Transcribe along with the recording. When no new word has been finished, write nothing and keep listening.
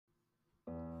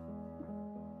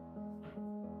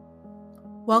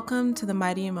Welcome to the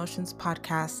Mighty Emotions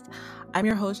Podcast. I'm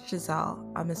your host, Giselle.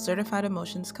 I'm a certified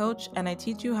emotions coach, and I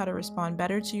teach you how to respond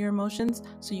better to your emotions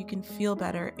so you can feel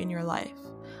better in your life.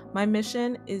 My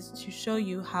mission is to show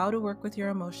you how to work with your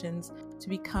emotions to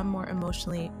become more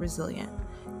emotionally resilient.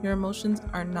 Your emotions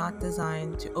are not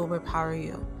designed to overpower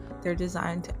you, they're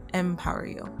designed to empower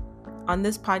you. On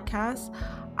this podcast,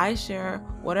 I share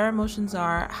what our emotions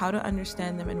are, how to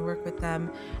understand them and work with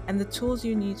them, and the tools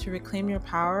you need to reclaim your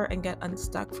power and get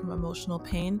unstuck from emotional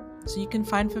pain so you can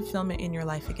find fulfillment in your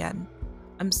life again.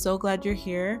 I'm so glad you're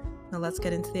here. Now let's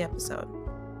get into the episode.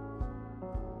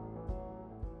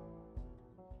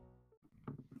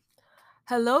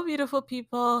 Hello, beautiful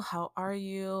people. How are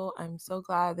you? I'm so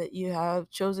glad that you have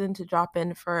chosen to drop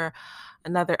in for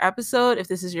another episode. If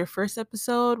this is your first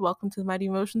episode, welcome to the Mighty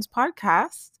Emotions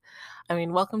Podcast.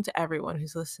 Welcome to everyone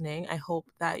who's listening. I hope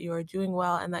that you are doing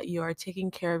well and that you are taking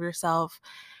care of yourself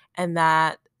and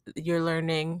that you're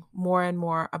learning more and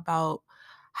more about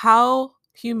how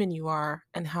human you are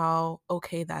and how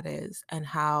okay that is and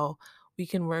how we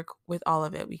can work with all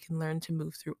of it. We can learn to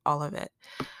move through all of it.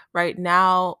 Right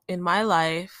now in my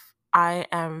life, I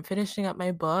am finishing up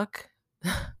my book.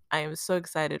 I am so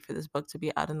excited for this book to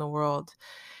be out in the world.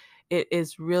 It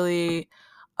is really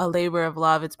a labor of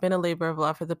love. It's been a labor of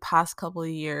love for the past couple of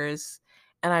years.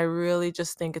 And I really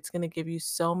just think it's going to give you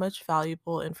so much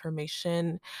valuable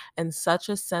information and such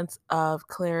a sense of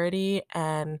clarity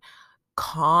and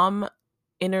calm,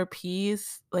 inner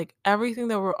peace, like everything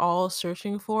that we're all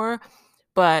searching for.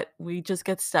 But we just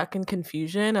get stuck in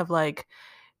confusion of like,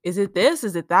 is it this?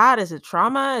 Is it that? Is it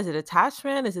trauma? Is it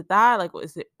attachment? Is it that? Like,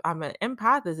 is it, I'm an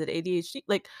empath? Is it ADHD?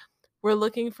 Like, we're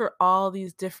looking for all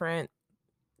these different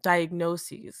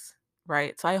diagnoses,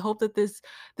 right? So I hope that this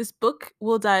book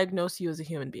will diagnose you as a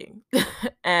human being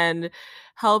and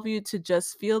help you to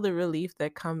just feel the relief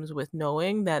that comes with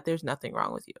knowing that there's nothing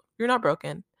wrong with you. You're not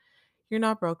broken. You're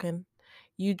not broken.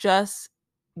 You just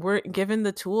were given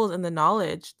the tools and the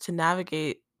knowledge to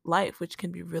navigate life, which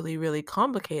can be really, really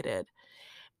complicated.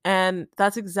 And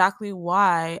that's exactly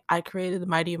why I created the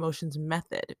Mighty Emotions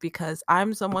method, because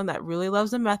I'm someone that really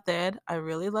loves a method. I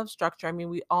really love structure. I mean,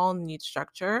 we all need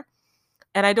structure.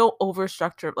 And I don't over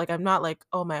structure. Like, I'm not like,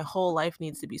 oh, my whole life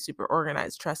needs to be super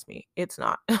organized. Trust me, it's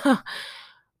not.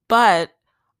 But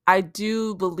I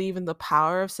do believe in the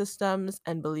power of systems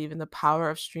and believe in the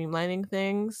power of streamlining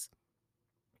things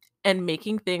and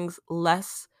making things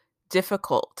less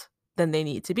difficult than they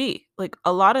need to be. Like,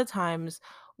 a lot of times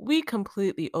we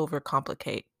completely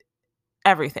overcomplicate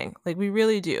everything. Like, we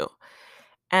really do.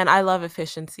 And I love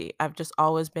efficiency. I've just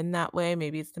always been that way.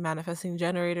 Maybe it's the manifesting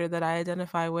generator that I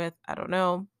identify with. I don't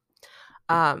know.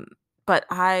 Um, but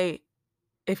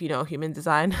if you know human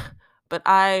design, but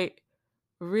I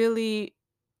really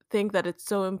think that it's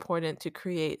so important to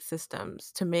create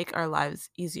systems to make our lives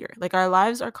easier. Like, our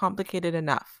lives are complicated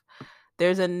enough.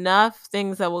 There's enough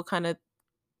things that will kind of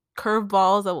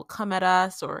curveballs that will come at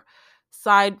us, or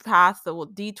side paths that will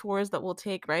detours that we'll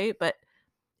take, right? But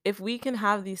if we can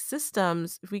have these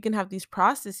systems, if we can have these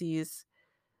processes,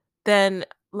 then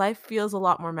life feels a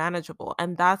lot more manageable.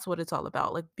 And that's what it's all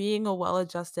about. Like, being a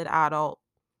well-adjusted adult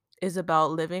is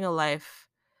about living a life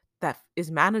that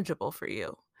is manageable for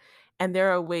you. And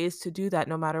there are ways to do that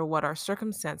no matter what our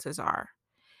circumstances are.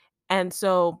 And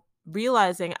so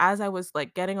realizing as I was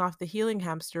like getting off the healing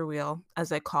hamster wheel,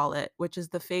 as I call it, which is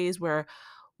the phase where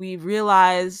we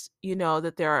realize,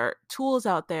 that there are tools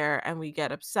out there and we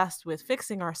get obsessed with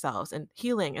fixing ourselves and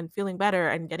healing and feeling better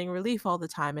and getting relief all the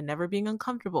time and never being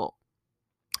uncomfortable.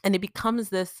 And it becomes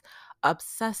this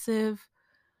obsessive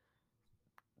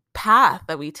path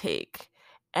that we take.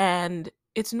 And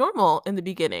it's normal in the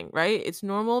beginning, right? It's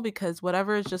normal because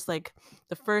whatever is just like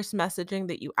the first messaging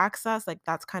that you access, like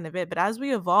that's kind of it. But as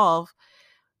we evolve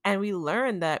and we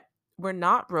learn that we're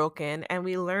not broken and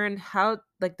we learn how,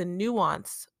 like, the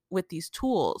nuance with these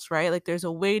tools, right? Like, there's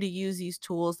a way to use these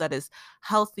tools that is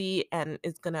healthy and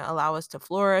is going to allow us to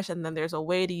flourish, and then there's a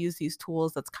way to use these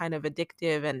tools that's kind of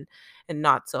addictive and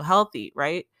not so healthy,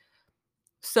 right?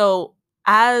 So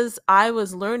as I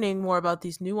was learning more about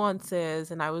these nuances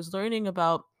and I was learning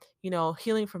about,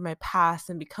 healing from my past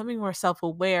and becoming more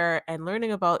self-aware and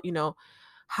learning about,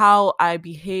 how I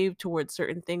behave towards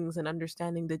certain things and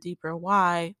understanding the deeper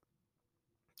why,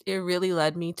 it really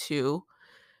led me to,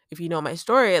 if you know my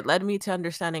story, it led me to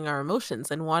understanding our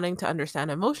emotions and wanting to understand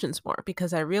emotions more,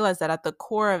 because I realized that at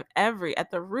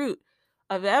the root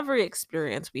of every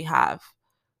experience we have,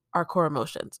 our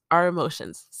emotions,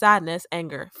 sadness,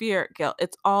 anger, fear, guilt,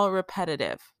 it's all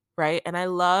repetitive, right? And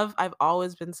I've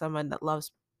always been someone that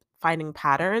loves finding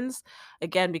patterns.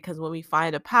 Again, because when we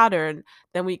find a pattern,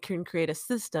 then we can create a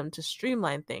system to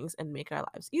streamline things and make our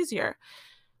lives easier.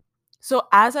 So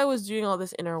as I was doing all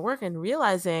this inner work and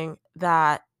realizing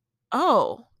that,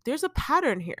 oh, there's a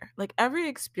pattern here. Like every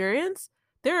experience,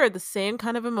 there are the same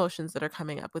kind of emotions that are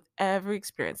coming up with every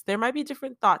experience. There might be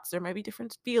different thoughts, there might be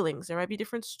different feelings, there might be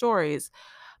different stories,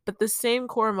 but the same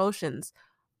core emotions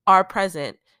are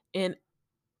present in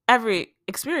every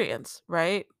experience,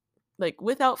 right? Like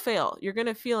without fail, you're going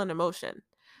to feel an emotion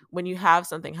when you have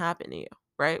something happen to you,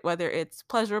 right? Whether it's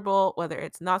pleasurable, whether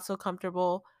it's not so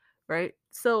comfortable, right?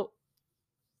 So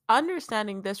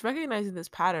understanding this, recognizing this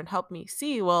pattern helped me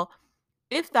see, well,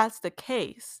 if that's the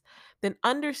case, then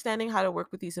understanding how to work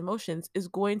with these emotions is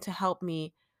going to help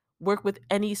me work with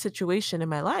any situation in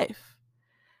my life.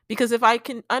 Because if I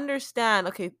can understand,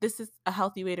 okay, this is a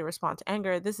healthy way to respond to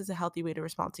anger, this is a healthy way to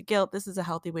respond to guilt, this is a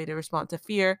healthy way to respond to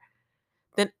fear,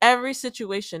 then every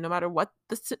situation, no matter what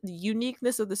the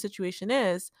uniqueness of the situation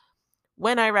is,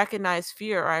 when I recognize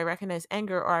fear or I recognize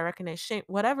anger or I recognize shame,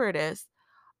 whatever it is,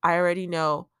 I already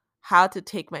know how to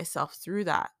take myself through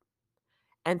that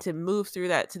and to move through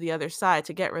that to the other side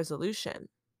to get resolution.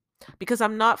 Because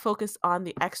I'm not focused on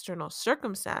the external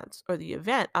circumstance or the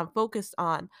event, I'm focused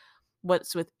on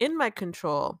what's within my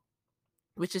control,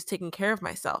 which is taking care of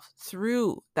myself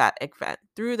through that event,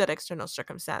 through that external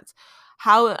circumstance.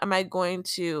 How am I going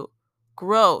to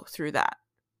grow through that?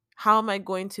 How am I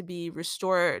going to be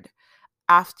restored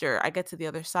after I get to the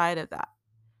other side of that?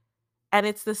 And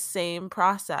it's the same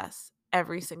process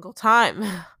every single time.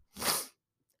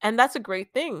 And that's a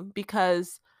great thing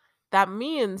because that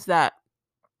means that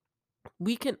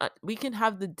we can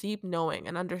have the deep knowing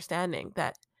and understanding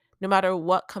that no matter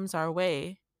what comes our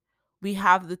way, we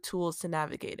have the tools to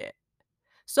navigate it.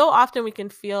 So often we can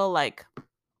feel like,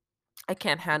 I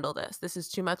can't handle this. This is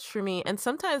too much for me. And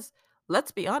sometimes,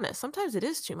 let's be honest, sometimes it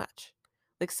is too much.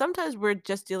 Like sometimes we're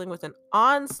just dealing with an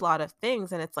onslaught of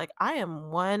things and it's like, I am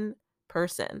one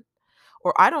person,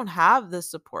 or I don't have the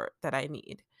support that I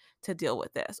need to deal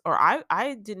with this, or I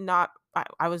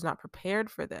was not prepared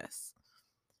for this.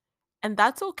 And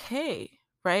that's okay,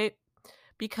 right?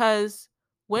 Because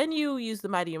when you use the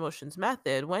Mighty Emotions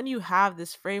method, when you have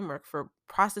this framework for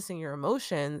processing your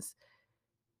emotions,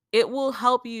 it will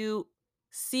help you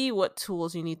see what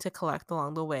tools you need to collect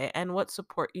along the way and what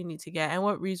support you need to get and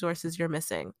what resources you're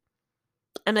missing.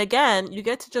 And again, you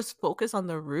get to just focus on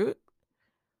the root.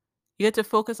 You get to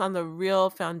focus on the real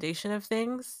foundation of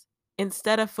things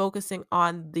instead of focusing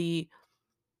on the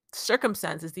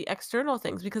circumstances, the external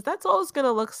things, because that's always going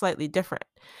to look slightly different.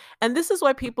 And this is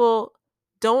why people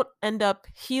don't end up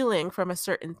healing from a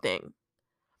certain thing,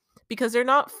 because they're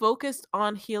not focused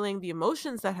on healing the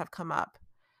emotions that have come up.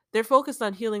 They're focused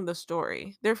on healing the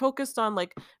story. They're focused on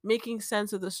like making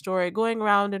sense of the story, going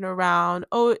round and around.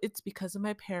 Oh, it's because of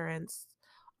my parents.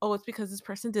 Oh, it's because this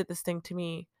person did this thing to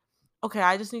me. Okay,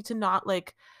 I just need to not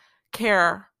like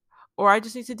care, or I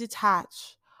just need to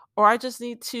detach, or I just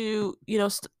need to,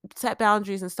 set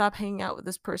boundaries and stop hanging out with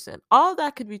this person. All of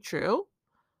that could be true.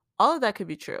 All of that could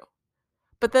be true.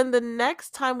 But then the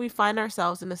next time we find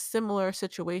ourselves in a similar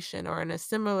situation or in a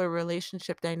similar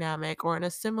relationship dynamic or in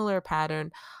a similar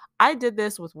pattern, I did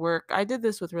this with work, I did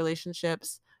this with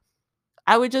relationships.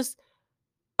 I would just,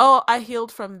 oh, I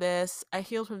healed from this, I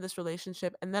healed from this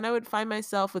relationship. And then I would find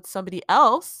myself with somebody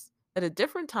else at a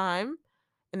different time,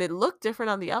 and it looked different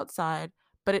on the outside,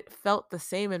 but it felt the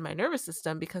same in my nervous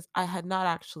system because I had not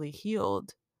actually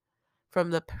healed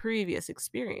from the previous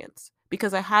experience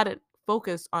because I hadn't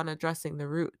focused on addressing the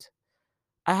root.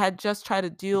 I had just tried to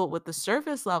deal with the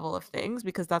surface level of things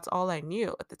because that's all I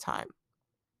knew at the time.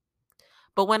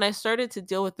 But when I started to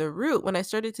deal with the root, when I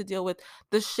started to deal with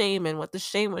the shame and what the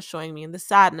shame was showing me and the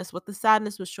sadness, what the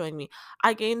sadness was showing me,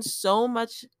 I gained so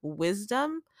much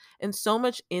wisdom and so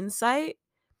much insight.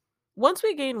 Once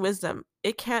we gain wisdom,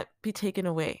 it can't be taken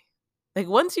away. Like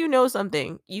once you know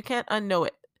something, you can't unknow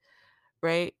it,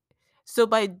 right? So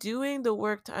by doing the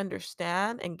work to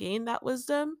understand and gain that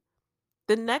wisdom,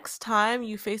 the next time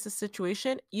you face a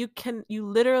situation, you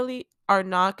literally are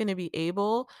not going to be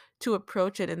able to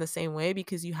approach it in the same way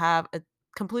because you have a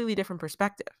completely different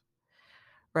perspective,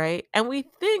 right? And we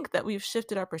think that we've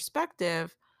shifted our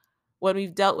perspective when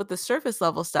we've dealt with the surface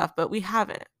level stuff, but we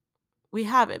haven't. We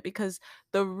haven't, because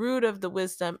the root of the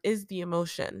wisdom is the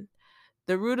emotion.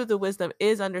 The root of the wisdom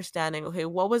is understanding, okay,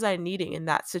 what was I needing in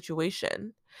that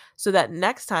situation? So that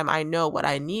next time I know what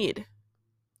I need.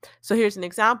 So here's an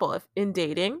example. If in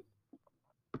dating,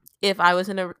 if I was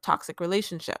in a toxic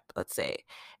relationship, let's say,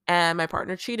 and my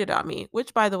partner cheated on me,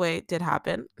 which by the way did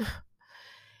happen,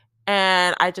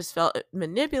 And I just felt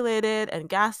manipulated and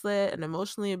gaslit and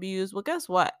emotionally abused. Well, guess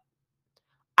what?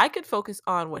 I could focus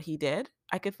on what he did.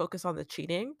 I could focus on the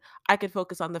cheating. I could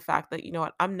focus on the fact that, you know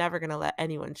what, I'm never going to let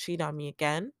anyone cheat on me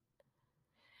again.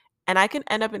 And I can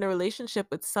end up in a relationship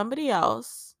with somebody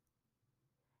else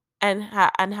and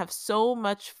have so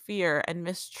much fear and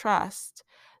mistrust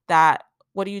that,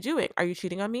 what are you doing? Are you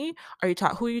cheating on me? Who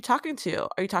are you talking to?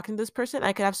 Are you talking to this person?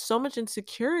 I could have so much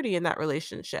insecurity in that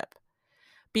relationship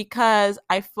because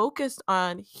I focused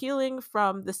on healing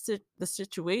from the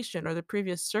situation or the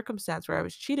previous circumstance where I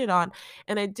was cheated on,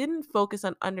 and I didn't focus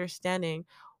on understanding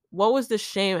what was the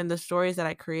shame and the stories that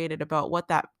I created about what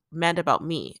that meant about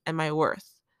me and my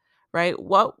worth. Right?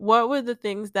 What were the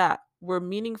things that were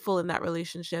meaningful in that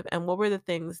relationship, and what were the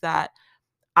things that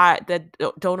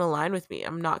don't align with me,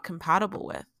 I'm not compatible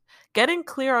with. Getting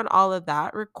clear on all of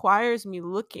that requires me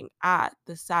looking at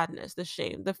the sadness, the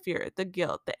shame, the fear, the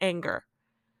guilt, the anger,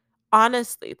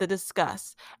 honestly, the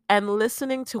disgust, and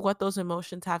listening to what those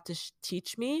emotions have to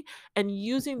teach me, and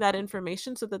using that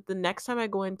information so that the next time I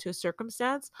go into a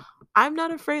circumstance, I'm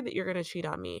not afraid that you're going to cheat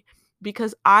on me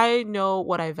because I know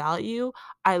what I value.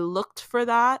 I looked for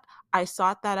that. I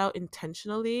sought that out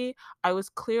intentionally. I was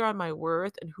clear on my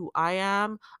worth and who I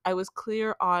am. I was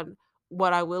clear on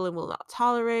what I will and will not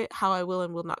tolerate, how I will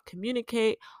and will not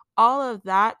communicate. All of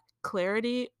that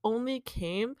clarity only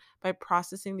came by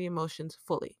processing the emotions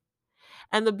fully.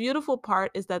 And the beautiful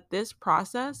part is that this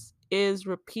process is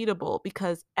repeatable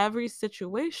because every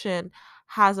situation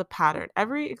has a pattern.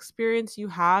 Every experience you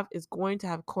have is going to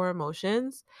have core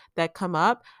emotions that come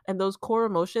up, and those core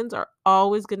emotions are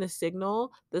always going to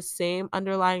signal the same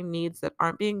underlying needs that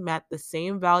aren't being met, the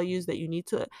same values that you need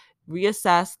to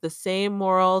reassess, the same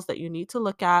morals that you need to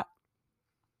look at.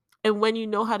 And when you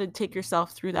know how to take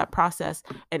yourself through that process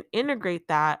and integrate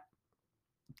that,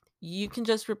 you can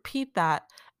just repeat that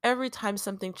every time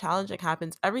something challenging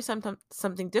happens, every time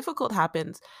something difficult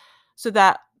happens, so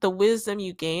that the wisdom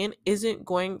you gain isn't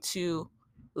going to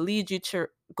lead you to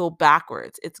go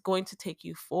backwards. It's going to take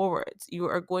you forwards. You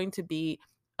are going to be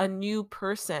a new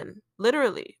person,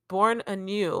 literally born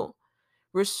anew,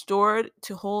 restored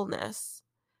to wholeness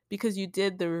because you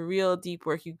did the real deep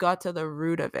work. You got to the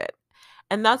root of it.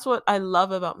 And that's what I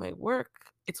love about my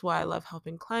work. It's why I love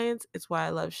helping clients. It's why I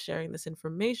love sharing this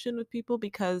information with people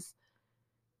because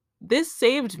this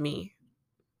saved me,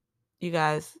 you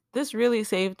guys. This really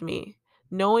saved me.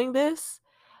 Knowing this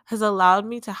has allowed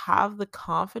me to have the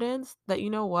confidence that, you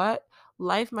know what,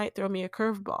 life might throw me a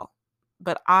curveball,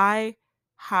 but I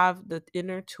have the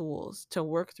inner tools to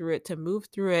work through it, to move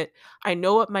through it. I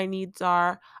know what my needs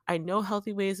are, I know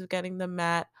healthy ways of getting them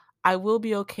met. I will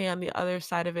be okay on the other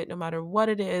side of it, no matter what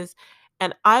it is.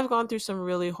 And I've gone through some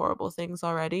really horrible things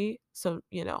already. So,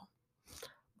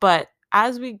 but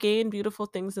as we gain beautiful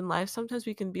things in life, sometimes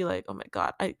we can be like, oh my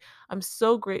God, I'm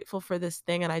so grateful for this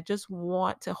thing and I just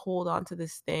want to hold on to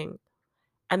this thing.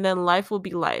 And then life will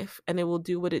be life and it will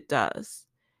do what it does.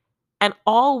 And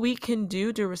all we can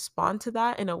do to respond to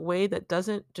that in a way that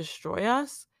doesn't destroy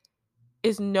us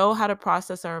is know how to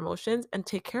process our emotions and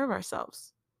take care of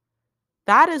ourselves.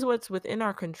 That is what's within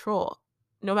our control.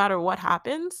 No matter what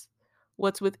happens,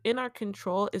 what's within our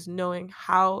control is knowing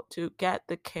how to get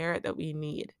the care that we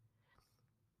need.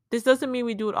 This doesn't mean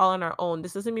we do it all on our own.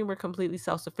 This doesn't mean we're completely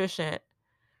self-sufficient,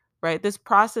 right? This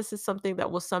process is something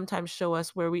that will sometimes show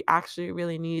us where we actually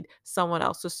really need someone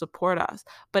else to support us.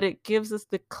 But it gives us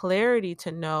the clarity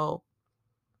to know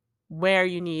where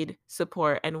you need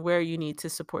support and where you need to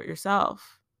support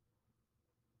yourself,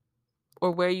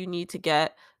 or where you need to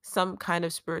get some kind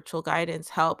of spiritual guidance,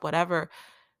 help, whatever,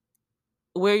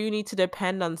 where you need to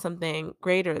depend on something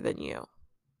greater than you,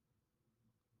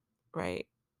 right?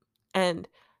 And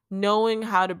knowing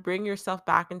how to bring yourself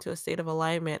back into a state of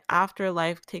alignment after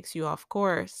life takes you off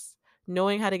course,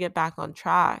 knowing how to get back on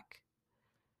track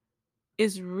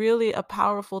is really a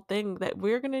powerful thing that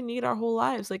we're going to need our whole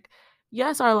lives. Like,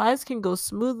 yes, our lives can go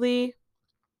smoothly.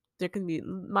 There can be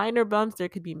minor bumps, there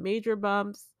could be major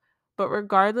bumps, but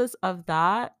regardless of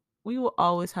that, we will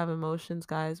always have emotions,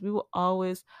 guys. We will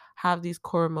always have these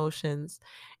core emotions.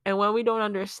 And when we don't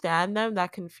understand them,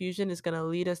 that confusion is going to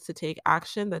lead us to take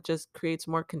action that just creates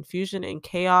more confusion and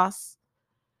chaos.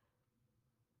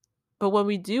 But when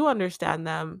we do understand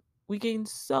them, we gain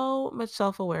so much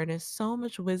self awareness, so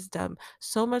much wisdom,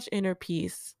 so much inner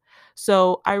peace.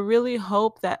 So I really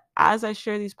hope that as I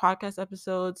share these podcast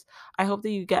episodes, I hope that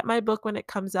you get my book when it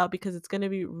comes out because it's going to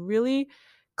be really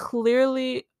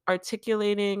clearly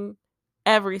articulating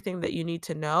everything that you need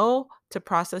to know to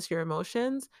process your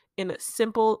emotions in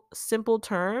simple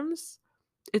terms.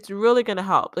 It's really going to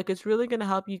help. Like, it's really going to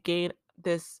help you gain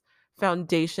this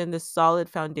foundation, this solid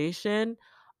foundation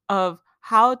of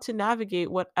how to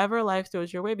navigate whatever life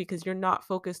throws your way, because you're not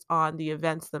focused on the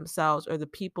events themselves or the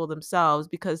people themselves,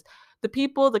 because the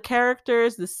people, the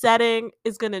characters, the setting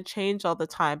is going to change all the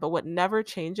time. But what never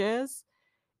changes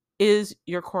is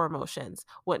your core emotions.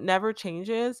 What never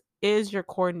changes is your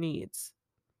core needs.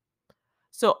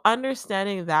 So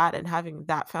understanding that and having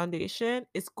that foundation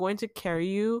is going to carry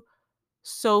you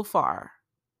so far.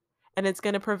 And it's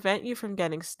going to prevent you from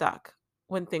getting stuck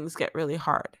when things get really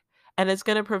hard. And it's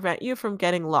going to prevent you from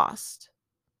getting lost.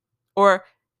 Or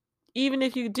even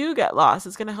if you do get lost,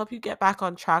 it's going to help you get back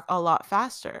on track a lot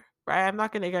faster, right? I'm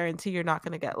not going to guarantee you're not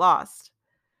going to get lost,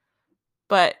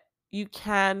 but you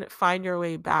can find your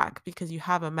way back because you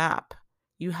have a map,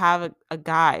 you have a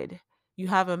guide, you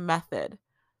have a method.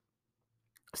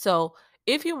 So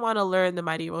if you want to learn the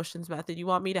Mighty Emotions method, you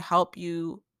want me to help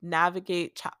you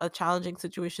navigate a challenging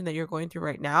situation that you're going through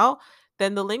right now,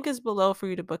 then the link is below for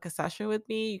you to book a session with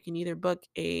me. You can either book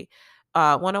a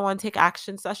one-on-one take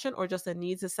action session or just a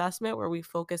needs assessment where we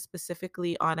focus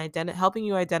specifically on helping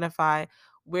you identify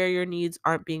where your needs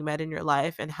aren't being met in your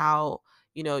life and how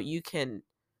you can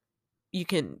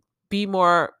be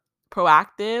more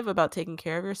proactive about taking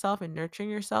care of yourself and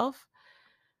nurturing yourself.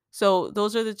 So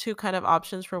those are the two kind of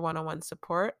options for one-on-one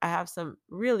support. I have some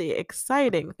really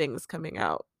exciting things coming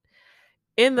out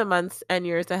in the months and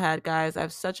years ahead, guys. I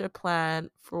have such a plan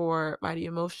for Mighty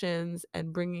Emotions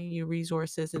and bringing you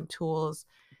resources and tools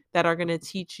that are going to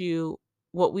teach you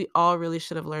what we all really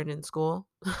should have learned in school.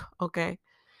 Okay.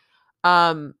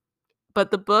 Um,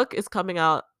 but the book is coming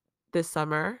out this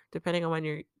summer, depending on when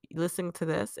you're listening to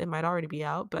this. It might already be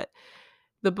out, but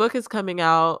the book is coming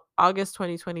out August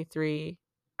 2023,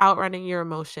 Outrunning Your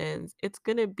Emotions. It's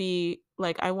going to be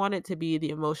like, I want it to be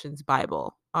the emotions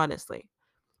Bible, honestly.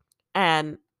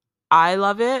 And I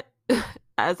love it.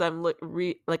 As I'm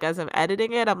as I'm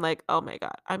editing it, I'm like, "Oh my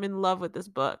god, I'm in love with this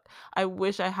book. I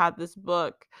wish I had this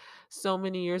book so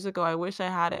many years ago. I wish I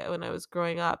had it when I was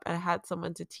growing up and I had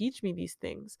someone to teach me these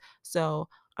things." So,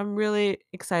 I'm really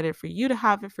excited for you to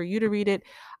have it, for you to read it.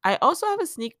 I also have a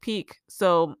sneak peek.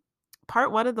 So,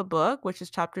 part 1 of the book, which is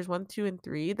chapters 1, 2, and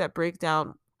 3 that break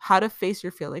down how to face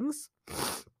your feelings,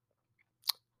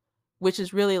 which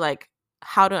is really like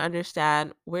how to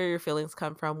understand where your feelings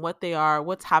come from, what they are,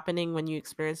 what's happening when you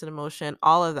experience an emotion,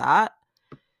 all of that.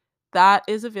 That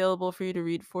is available for you to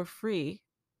read for free.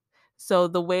 So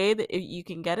the way that you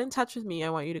can get in touch with me, I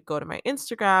want you to go to my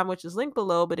Instagram, which is linked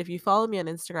below. But if you follow me on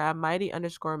Instagram,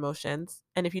 mighty_emotions,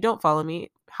 and if you don't follow me,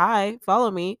 hi,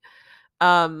 follow me.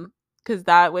 Because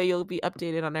that way you'll be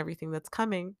updated on everything that's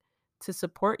coming to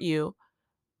support you.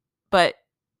 But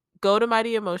go to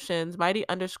Mighty Emotions,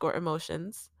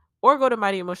 mighty_emotions, or go to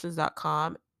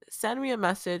mightyemotions.com. Send me a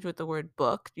message with the word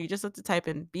book. You just have to type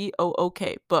in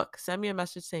BOOK, book. Send me a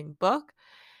message saying book,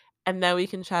 and then we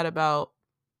can chat about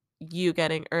you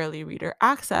getting early reader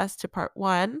access to part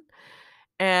 1.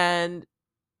 And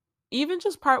even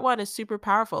just part 1 is super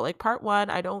powerful. Like part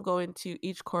 1, I don't go into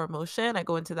each core emotion. I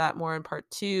go into that more in part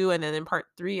 2. And then in part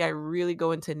 3, I really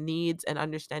go into needs and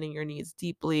understanding your needs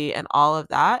deeply and all of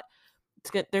that.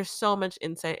 There's so much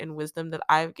insight and wisdom that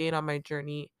I've gained on my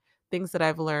journey, things that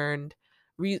I've learned.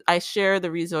 I share the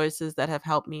resources that have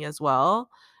helped me as well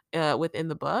within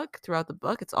the book. Throughout the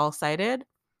book, it's all cited.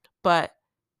 But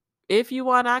if you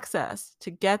want access to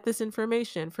get this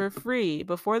information for free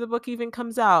before the book even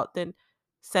comes out, then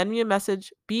send me a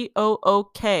message,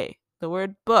 BOOK, the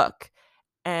word book,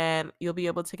 and you'll be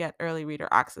able to get early reader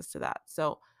access to that.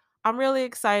 So I'm really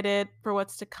excited for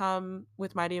what's to come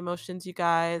with Mighty Emotions, you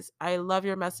guys. I love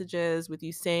your messages with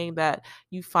you saying that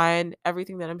you find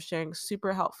everything that I'm sharing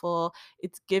super helpful.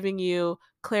 It's giving you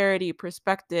clarity,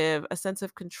 perspective, a sense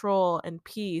of control and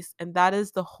peace. And that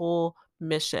is the whole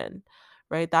mission,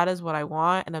 right? That is what I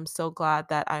want. And I'm so glad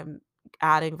that I'm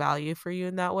adding value for you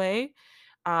in that way.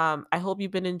 I hope you've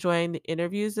been enjoying the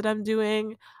interviews that I'm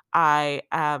doing. I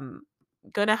am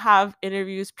gonna have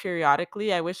interviews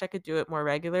periodically. I wish I could do it more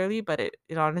regularly, but it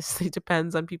honestly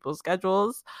depends on people's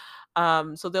schedules.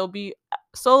 So there'll be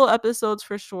solo episodes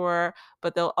for sure,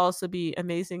 but there'll also be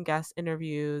amazing guest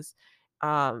interviews.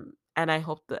 And I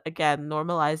hope that, again,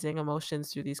 normalizing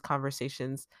emotions through these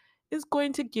conversations is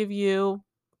going to give you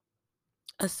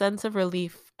a sense of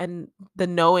relief and the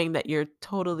knowing that you're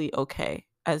totally okay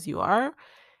as you are,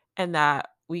 and that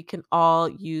we can all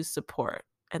use support.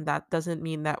 And that doesn't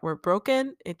mean that we're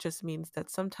broken. It just means that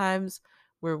sometimes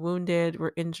we're wounded,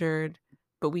 we're injured,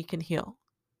 but we can heal.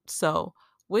 So,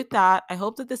 with that, I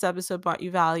hope that this episode brought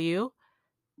you value.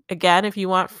 Again, if you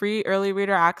want free early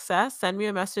reader access, send me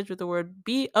a message with the word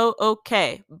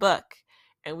BOOK, book,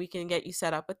 and we can get you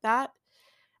set up with that.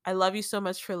 I love you so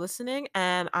much for listening,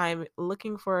 and I'm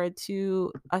looking forward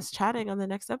to us chatting on the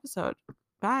next episode.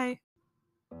 Bye.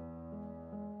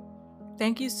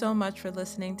 Thank you so much for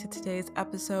listening to today's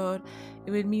episode.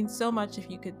 It would mean so much if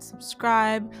you could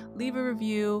subscribe, leave a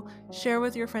review, share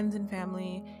with your friends and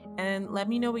family, and let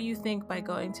me know what you think by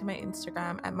going to my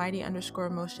Instagram at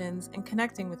mighty_emotions and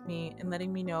connecting with me and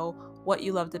letting me know what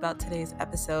you loved about today's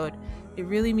episode. It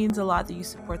really means a lot that you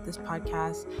support this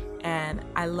podcast, and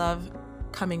I love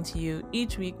coming to you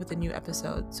each week with a new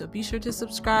episode. So be sure to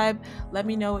subscribe, let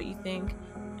me know what you think,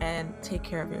 and take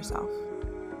care of yourself.